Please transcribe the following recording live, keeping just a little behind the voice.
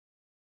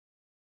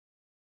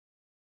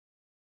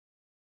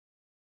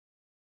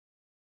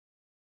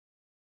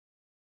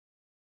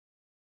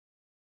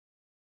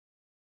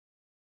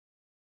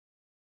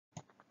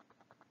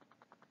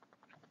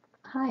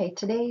Hi,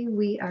 today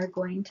we are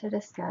going to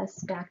discuss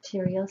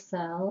bacterial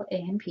cell A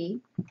and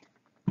P,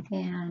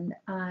 and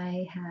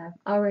I have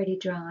already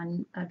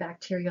drawn a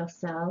bacterial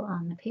cell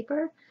on the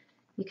paper.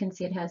 You can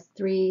see it has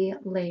 3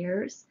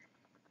 layers,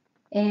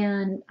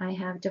 and I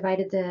have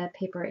divided the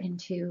paper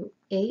into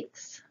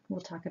 8s.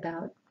 We'll talk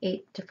about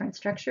 8 different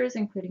structures,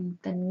 including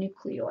the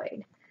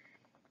nucleoid.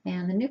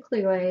 And the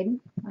nucleoid,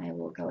 I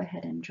will go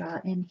ahead and draw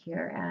in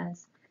here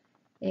as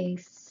a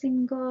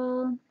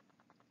single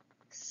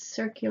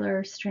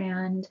circular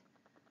strand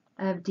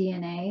of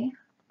DNA.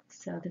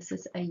 So this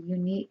is a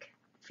unique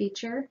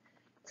feature.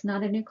 It's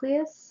not a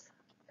nucleus,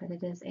 but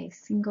it is a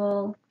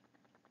single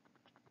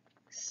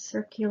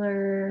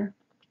circular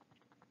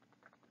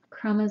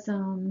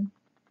chromosome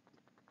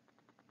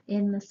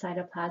in the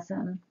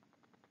cytoplasm,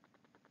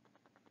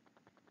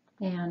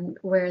 and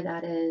where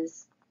that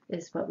is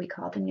what we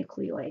call the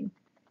nucleoid.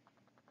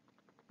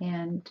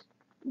 And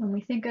when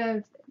we think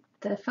of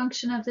the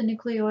function of the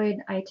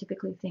nucleoid, I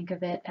typically think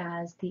of it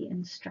as the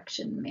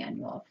instruction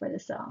manual for the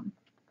cell.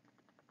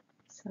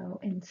 So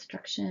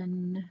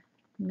instruction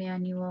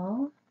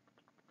manual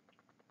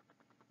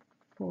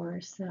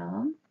for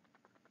cell.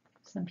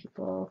 Some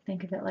people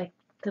think of it like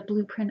the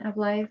blueprint of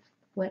life,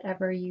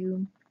 whatever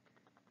you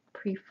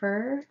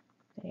prefer.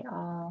 They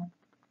all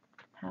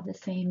have the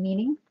same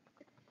meaning.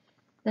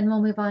 Then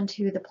we'll move on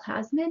to the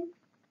plasmid.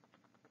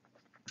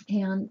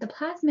 And the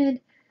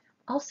plasmid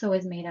also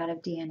is made out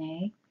of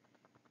DNA.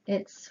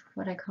 It's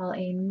what I call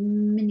a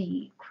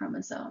mini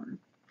chromosome.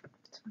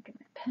 So I'll get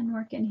my pen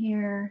working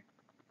here.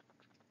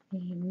 A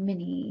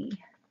mini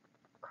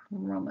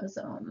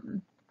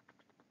chromosome.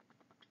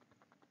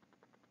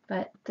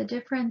 But the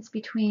difference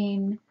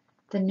between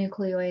the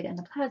nucleoid and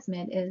the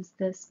plasmid is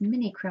this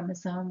mini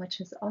chromosome, which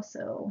is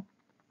also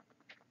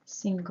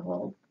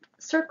single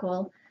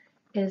circle,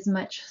 is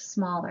much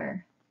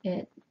smaller.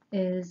 It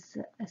is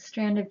a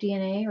strand of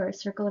DNA or a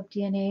circle of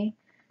DNA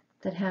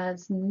that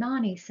has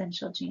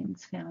non-essential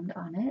genes found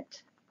on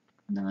it.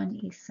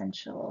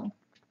 Non-essential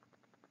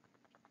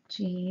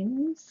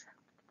genes.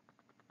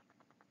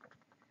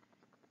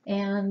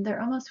 And they're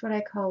almost what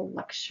I call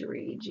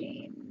luxury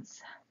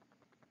genes.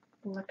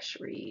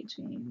 Luxury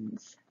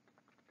genes.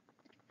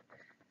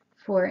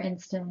 For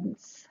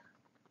instance,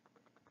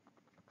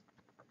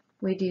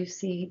 we do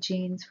see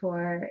genes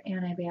for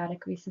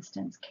antibiotic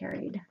resistance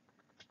carried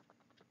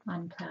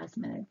on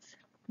plasmids,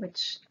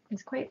 which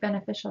is quite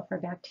beneficial for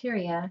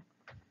bacteria,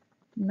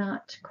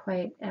 not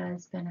quite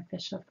as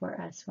beneficial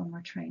for us when we're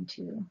trying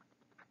to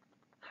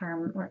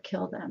harm or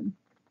kill them.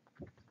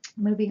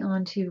 Moving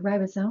on to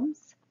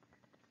ribosomes.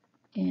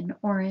 In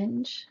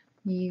orange,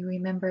 you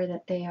remember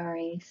that they are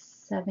a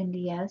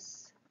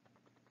 70S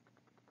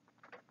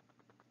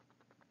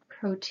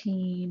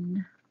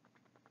protein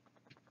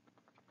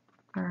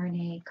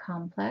RNA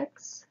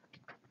complex.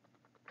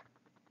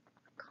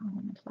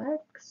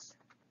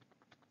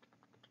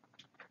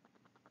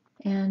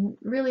 And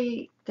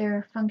really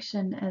their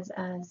function is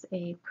as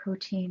a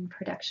protein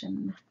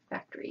production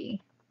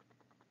factory.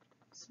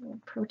 So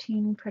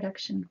protein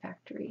production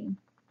factory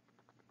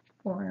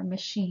or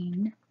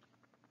machine.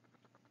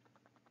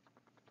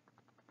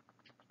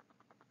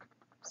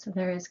 So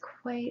there is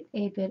quite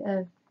a bit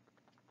of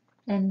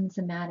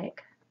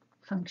enzymatic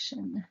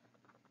function.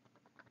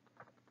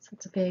 So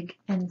it's a big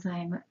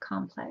enzyme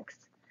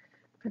complex.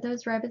 For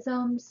those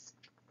ribosomes,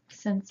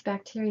 since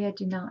bacteria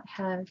do not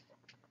have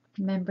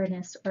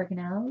membranous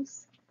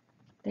organelles,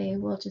 they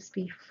will just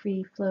be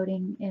free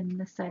floating in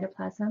the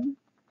cytoplasm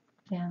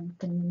and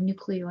the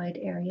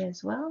nucleoid area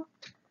as well,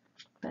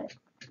 but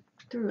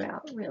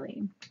throughout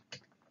really.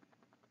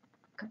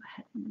 Go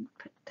ahead and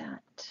put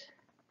that,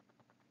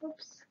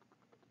 oops,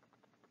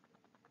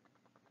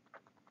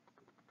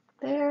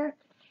 there.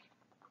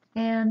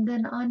 And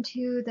then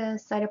onto the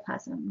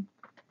cytoplasm.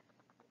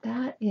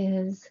 That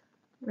is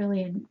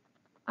really an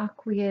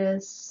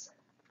aqueous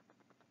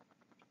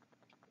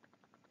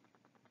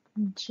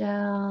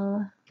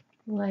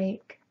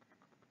gel-like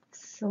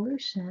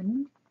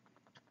solution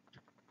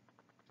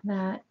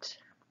that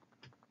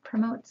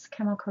promotes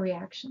chemical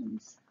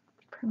reactions.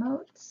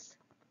 Promotes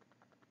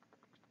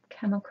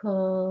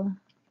chemical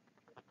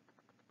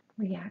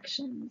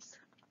reactions.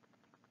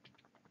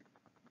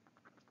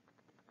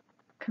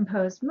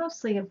 Composed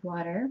mostly of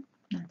water,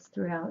 that's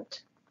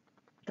throughout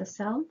the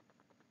cell.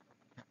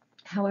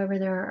 However,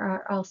 there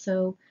are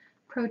also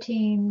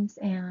proteins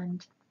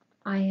and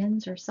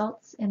ions or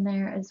salts in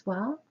there as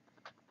well.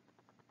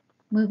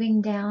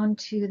 Moving down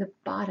to the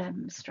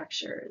bottom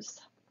structures,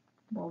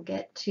 we'll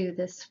get to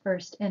this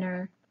first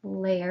inner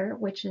layer,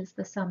 which is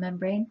the cell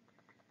membrane,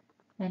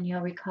 and you'll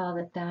recall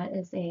that that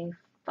is a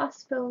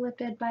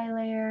phospholipid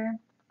bilayer.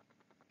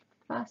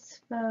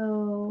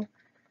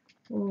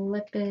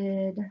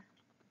 Phospholipid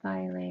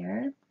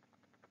bilayer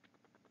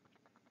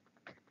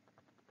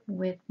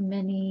with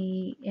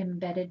many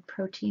embedded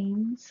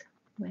proteins.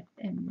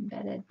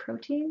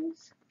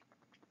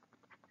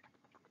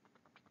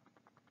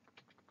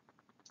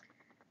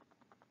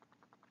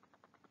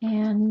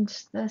 And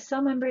the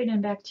cell membrane in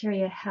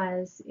bacteria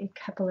has a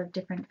couple of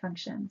different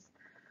functions.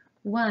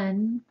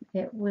 One,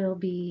 it will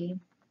be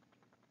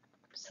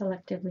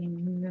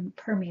selectively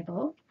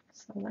permeable,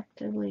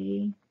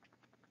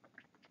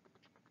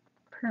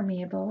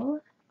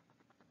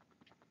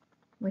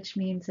 which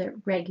means it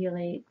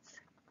regulates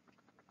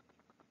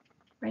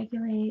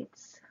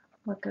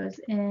what goes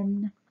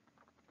in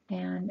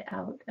and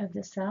out of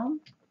the cell.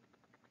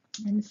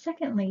 And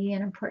secondly,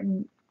 an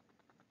important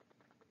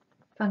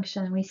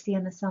function we see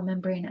in the cell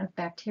membrane of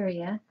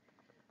bacteria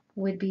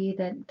would be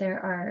that there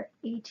are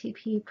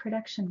ATP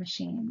production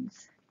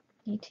machines,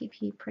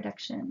 ATP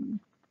production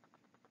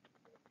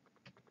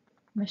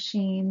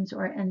machines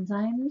or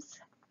enzymes,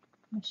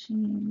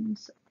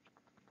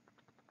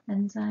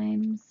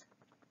 enzymes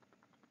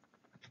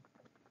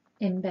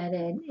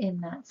embedded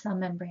in that cell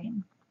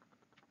membrane,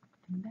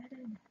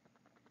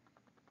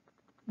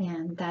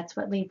 and that's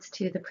what leads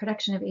to the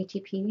production of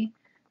ATP.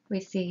 We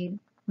see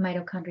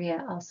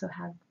mitochondria also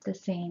have the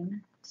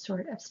same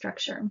sort of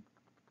structure.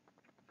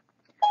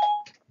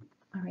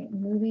 All right,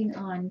 moving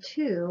on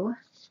to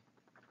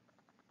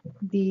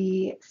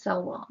the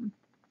cell wall.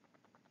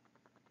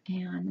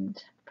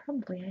 And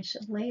probably I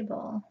should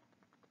label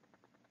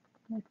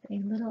with a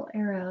little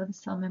arrow the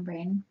cell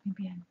membrane.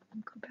 Maybe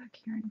I'll go back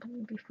here and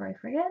blue before I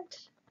forget.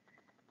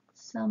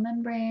 Cell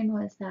membrane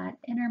was that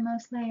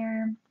innermost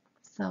layer,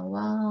 cell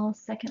wall,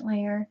 second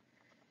layer.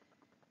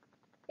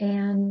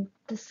 And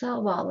the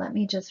cell wall, let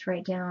me just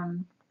write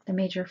down the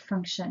major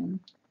function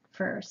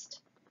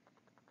first.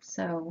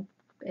 So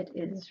it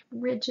is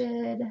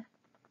rigid,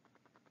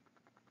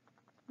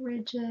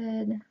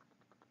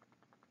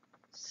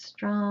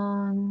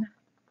 strong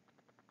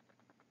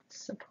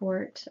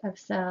support of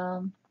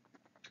cell,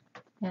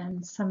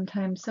 and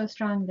sometimes so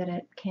strong that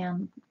it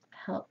can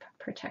help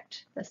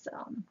protect the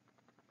cell.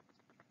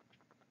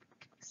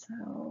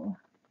 So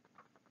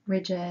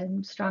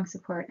rigid, strong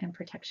support and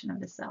protection of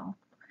the cell.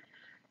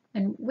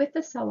 And with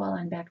the cell wall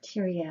in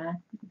bacteria,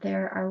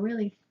 there are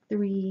really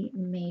three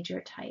major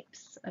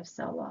types of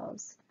cell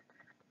walls.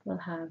 We'll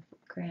have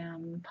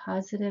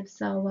gram-positive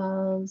cell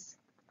walls,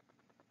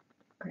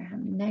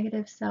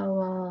 gram-negative cell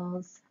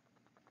walls,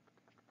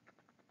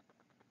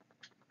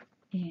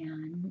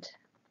 and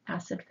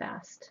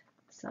acid-fast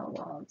cell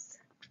walls.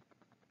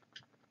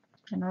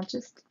 And I'll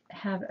just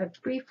have a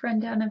brief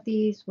rundown of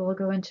these. We'll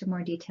go into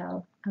more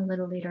detail a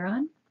little later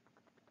on.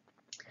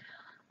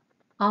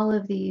 All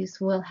of these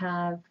will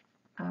have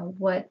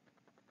what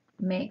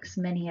makes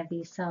many of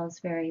these cells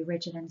very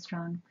rigid and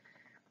strong,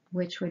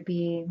 which would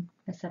be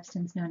a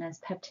substance known as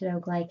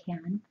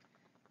peptidoglycan. And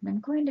I'm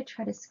going to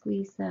try to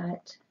squeeze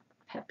that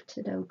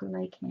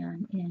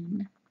peptidoglycan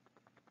in.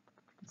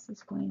 This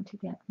is going to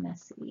get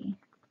messy.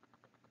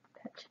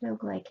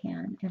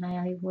 Peptidoglycan, and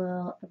I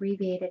will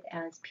abbreviate it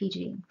as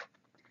PG.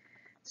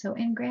 So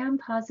in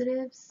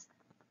gram-positives,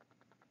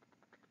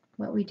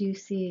 what we do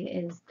see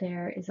is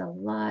there is a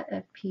lot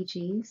of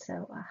PG,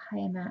 so a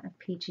high amount of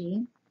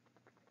PG,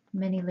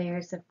 many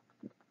layers of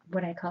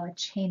what I call a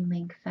chain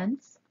link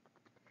fence.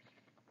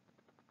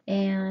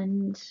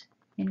 And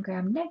in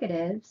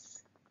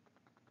gram-negatives,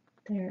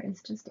 there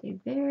is just a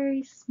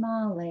very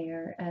small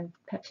layer of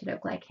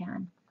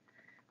peptidoglycan,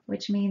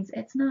 which means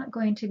it's not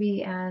going to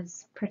be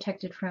as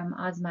protected from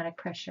osmotic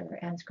pressure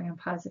as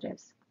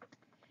gram-positives.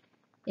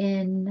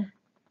 In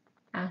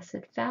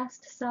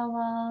acid-fast cell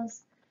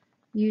walls,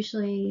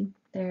 usually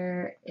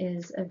there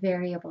is a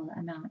variable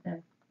amount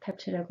of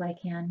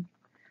peptidoglycan.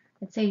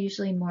 I'd say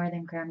usually more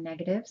than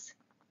gram-negatives,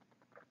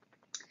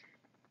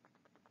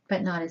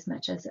 but not as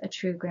much as a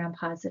true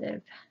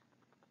gram-positive.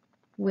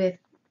 With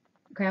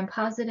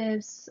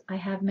gram-positives, I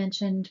have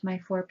mentioned my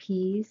 4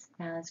 Ps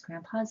as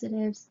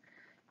gram-positives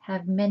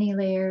have many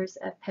layers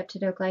of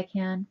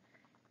peptidoglycan.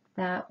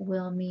 That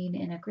will mean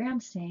in a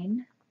gram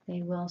stain,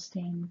 they will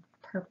stain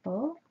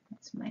purple.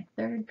 That's my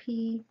 3rd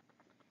P.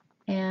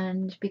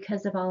 And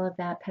because of all of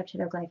that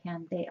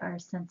peptidoglycan, they are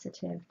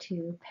sensitive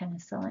to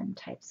penicillin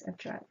types of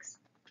drugs.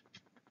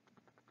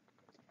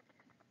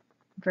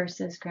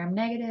 Versus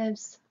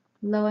gram-negatives,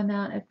 low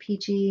amount of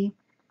PG.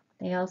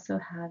 They also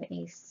have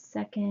a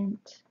second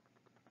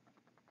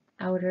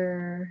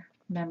outer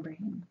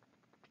membrane.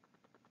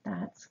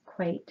 That's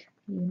quite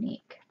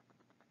unique.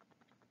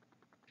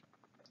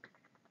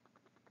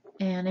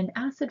 And in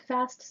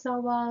acid-fast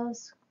cell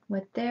walls,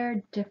 what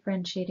their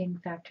differentiating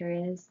factor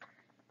is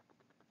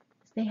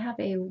they have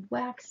a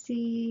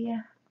waxy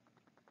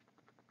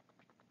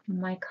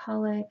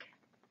mycolic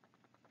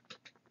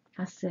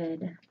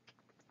acid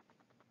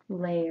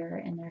layer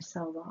in their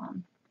cell wall,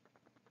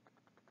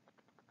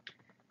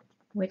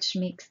 which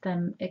makes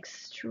them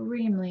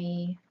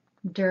extremely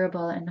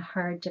durable and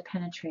hard to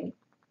penetrate.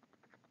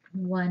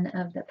 One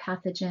of the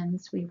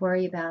pathogens we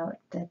worry about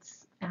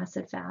that's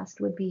acid-fast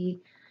would be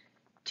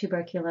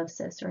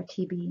tuberculosis or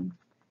TB.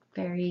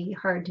 Very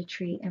hard to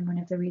treat, and one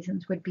of the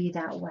reasons would be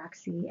that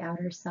waxy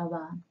outer cell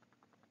wall.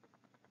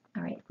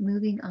 All right,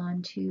 moving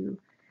on to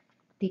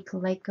the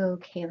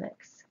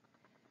Glycocalyx.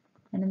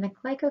 And in the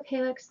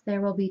Glycocalyx,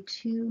 there will be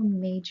 2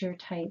 major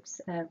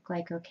types of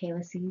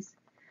glycocalyces.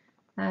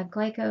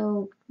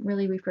 Glyco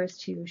really refers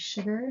to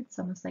sugar. It's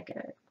almost like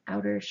an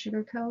outer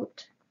sugar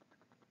coat,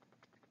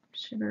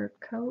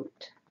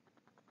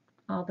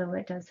 although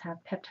it does have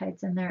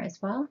peptides in there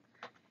as well.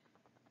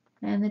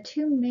 And the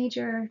two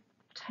major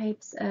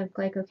types of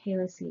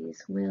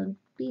glycocalyces will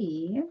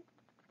be,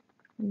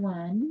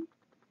 one,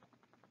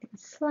 the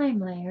slime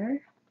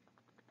layer,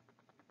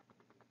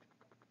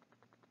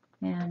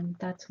 and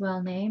that's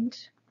well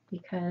named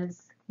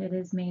because it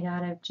is made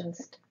out of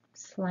just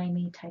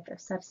slimy type of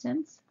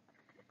substance,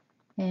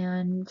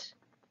 and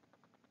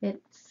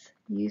its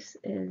use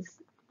is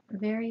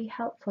very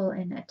helpful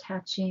in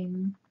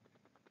attaching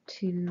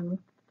to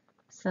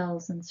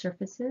cells and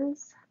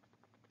surfaces.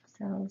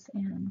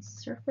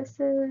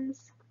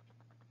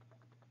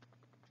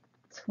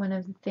 It's one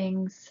of the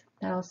things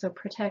that also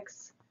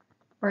protects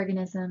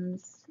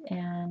organisms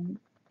and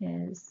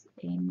is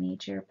a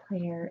major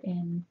player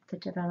in the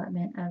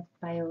development of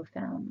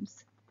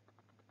biofilms.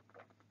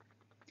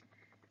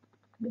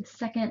 The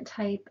second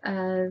type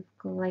of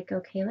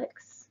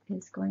glycocalyx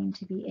is going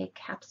to be a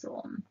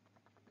capsule.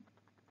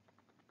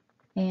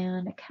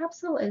 And a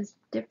capsule is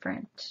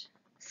different.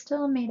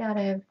 Still made out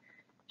of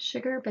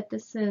sugar, but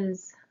this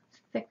is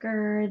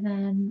thicker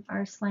than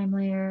our slime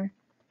layer,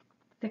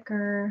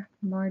 thicker,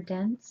 more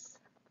dense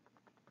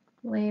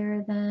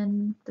layer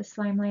than the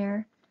slime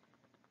layer.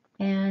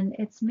 And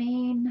its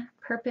main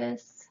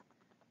purpose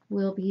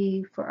will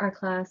be for our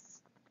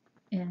class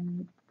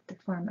in the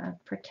form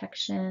of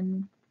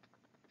protection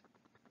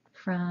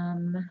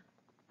from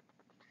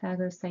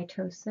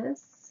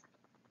phagocytosis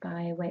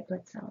by white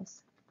blood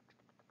cells.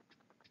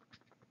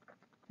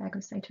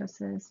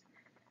 Phagocytosis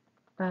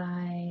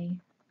by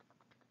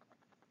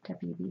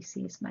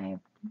WBCs, my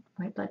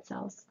white blood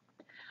cells.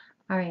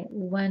 All right,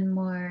 one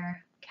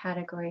more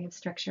category of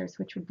structures,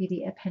 which would be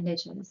the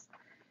appendages.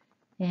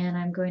 And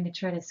I'm going to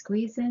try to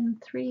squeeze in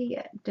 3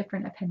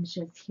 different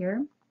appendages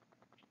here.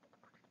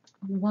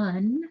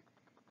 One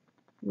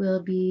will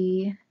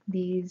be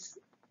these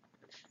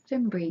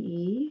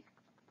fimbriae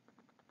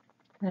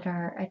that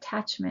are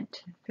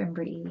attachment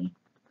fimbriae.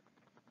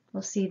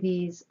 We'll see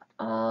these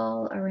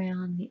all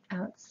around the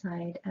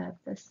outside of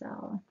the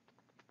cell.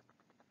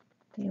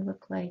 They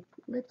look like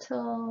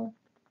little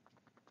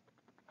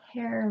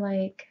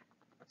hair-like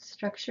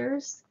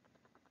structures,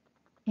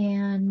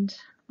 and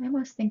I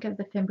almost think of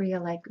the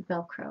fimbria like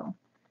Velcro.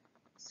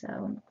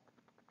 So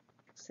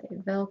say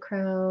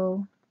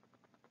Velcro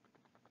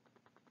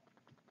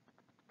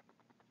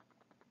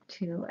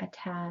to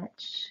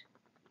attach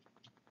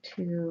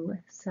to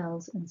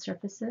cells and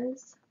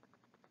surfaces.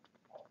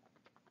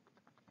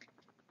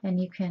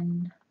 And you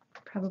can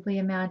probably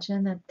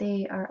imagine that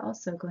they are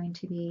also going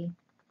to be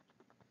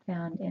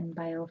found in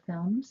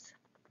biofilms.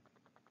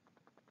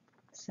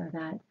 So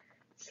that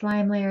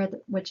slime layer,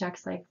 which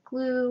acts like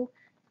glue,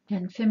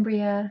 and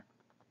fimbria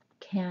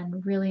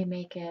can really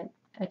make it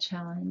a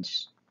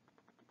challenge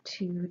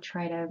to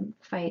try to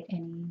fight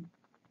any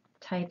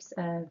types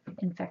of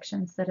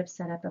infections that have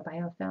set up a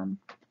biofilm.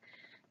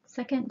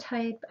 Second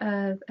type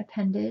of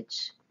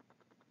appendage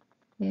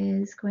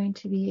is going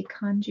to be a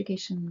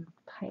conjugation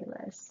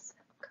pilus.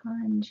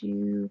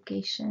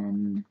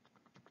 Conjugation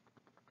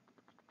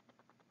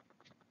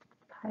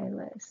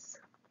pilus.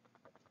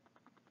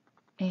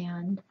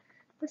 And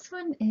this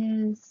one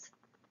is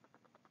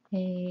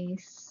a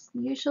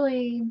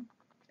usually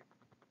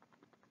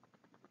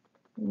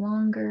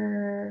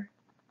longer,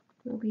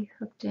 will be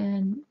hooked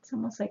in, it's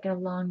almost like a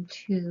long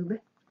tube.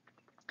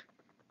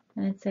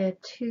 And it's a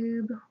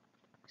tube,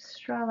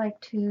 straw-like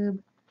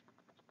tube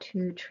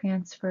to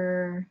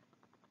transfer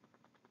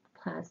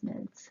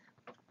plasmids.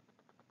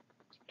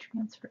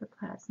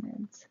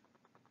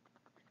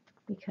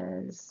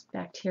 Because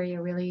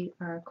bacteria really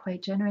are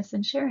quite generous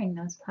in sharing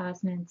those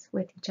plasmids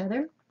with each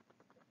other.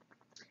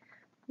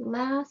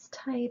 Last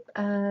type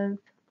of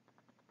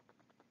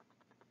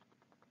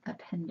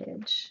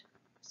appendage.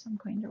 So I'm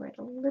going to write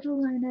a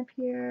little line up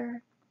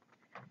here.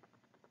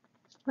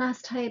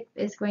 Last type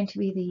is going to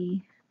be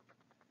the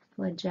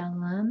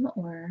flagellum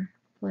or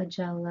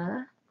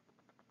flagella.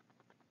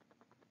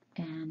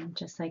 And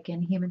just like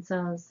in human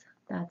cells,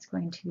 that's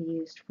going to be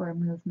used for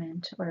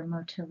movement or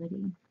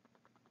motility.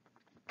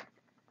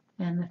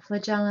 And the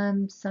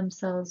flagellum, some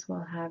cells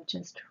will have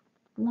just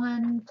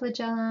one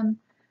flagellum,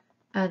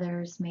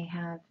 others may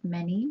have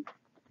many.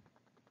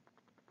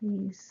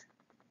 These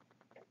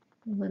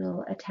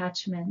little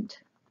attachment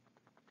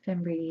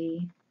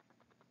fimbriae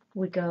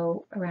would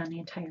go around the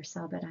entire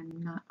cell, but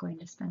I'm not going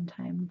to spend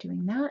time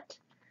doing that.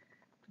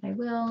 But I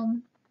will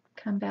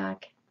come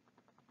back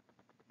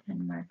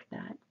and mark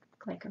that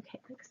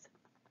glycocalyx.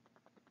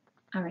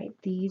 All right,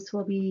 these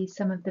will be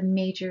some of the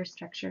major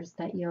structures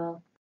that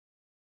you'll